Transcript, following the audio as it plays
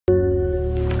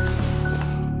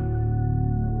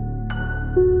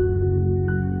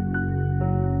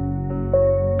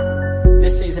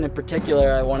season in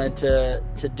particular, I wanted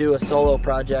to do a solo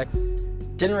project.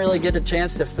 Didn't really get a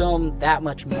chance to film that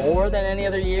much more than any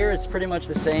other year. It's pretty much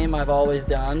the same I've always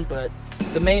done, but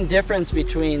the main difference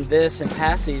between this and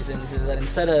past seasons is that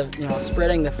instead of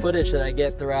spreading the footage that I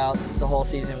get throughout the whole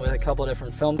season with a couple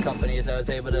different film companies, I was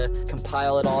able to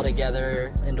compile it all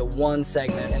together into one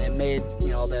segment, and it made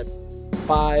that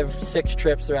 5-6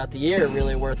 trips throughout the year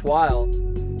really worthwhile.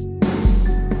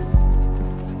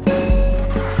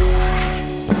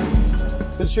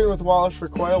 Been shooting with Wallisch for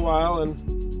quite a while and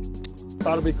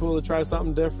thought it'd be cool to try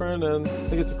something different, and I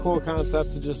think it's a cool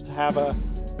concept to just have a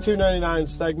 $2.99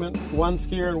 segment, one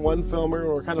skier and one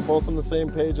filmer. We're kind of both on the same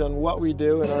page on what we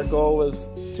do, and our goal was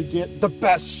to get the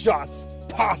best shots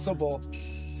possible.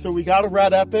 So we got a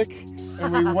Red Epic,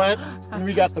 and we went and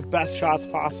we got the best shots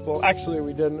possible. Actually,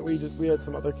 we didn't. We had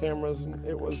some other cameras, and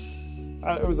it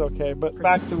was okay. But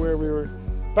back to where we were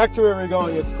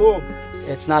going. It's cool.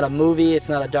 It's not a movie, it's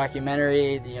not a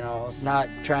documentary, not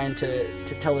trying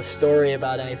to tell a story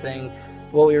about anything.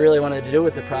 What we really wanted to do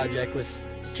with the project was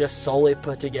just solely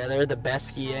put together the best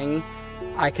skiing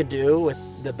I could do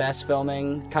with the best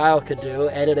filming Kyle could do,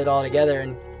 edit it all together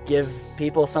and give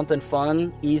people something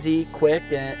fun, easy, quick,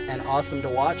 and awesome to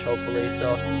watch, hopefully.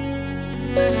 So.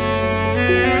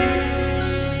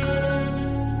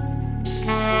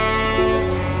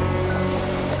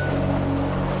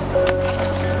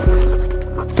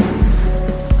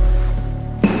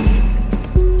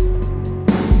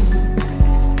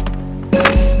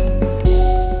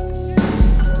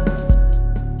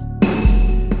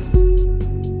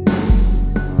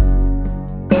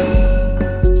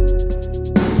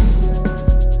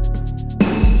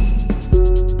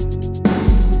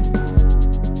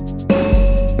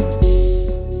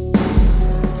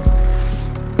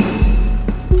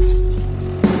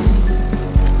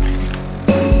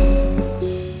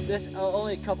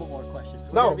 Only a couple more questions.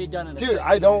 We're gonna be done in dude,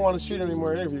 I don't want to shoot any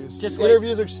more interviews.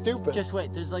 Interviews are stupid. Just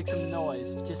wait. There's like some noise.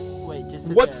 Just wait. Just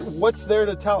what's there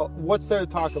to tell? What's there to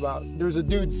talk about? There's a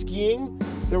dude skiing.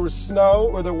 There was snow,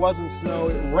 or there wasn't snow.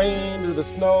 It rained, or the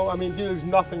snow. I mean, dude, there's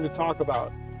nothing to talk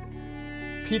about.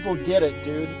 People get it,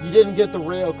 dude. You didn't get the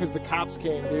rail because the cops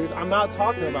came, dude. I'm not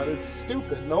talking about it. It's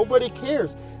stupid. Nobody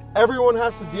cares. Everyone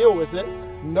has to deal with it.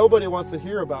 Nobody wants to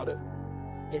hear about it.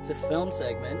 It's a film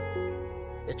segment.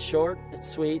 It's short, it's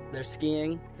sweet, there's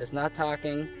skiing, there's not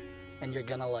talking, and you're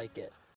gonna like it.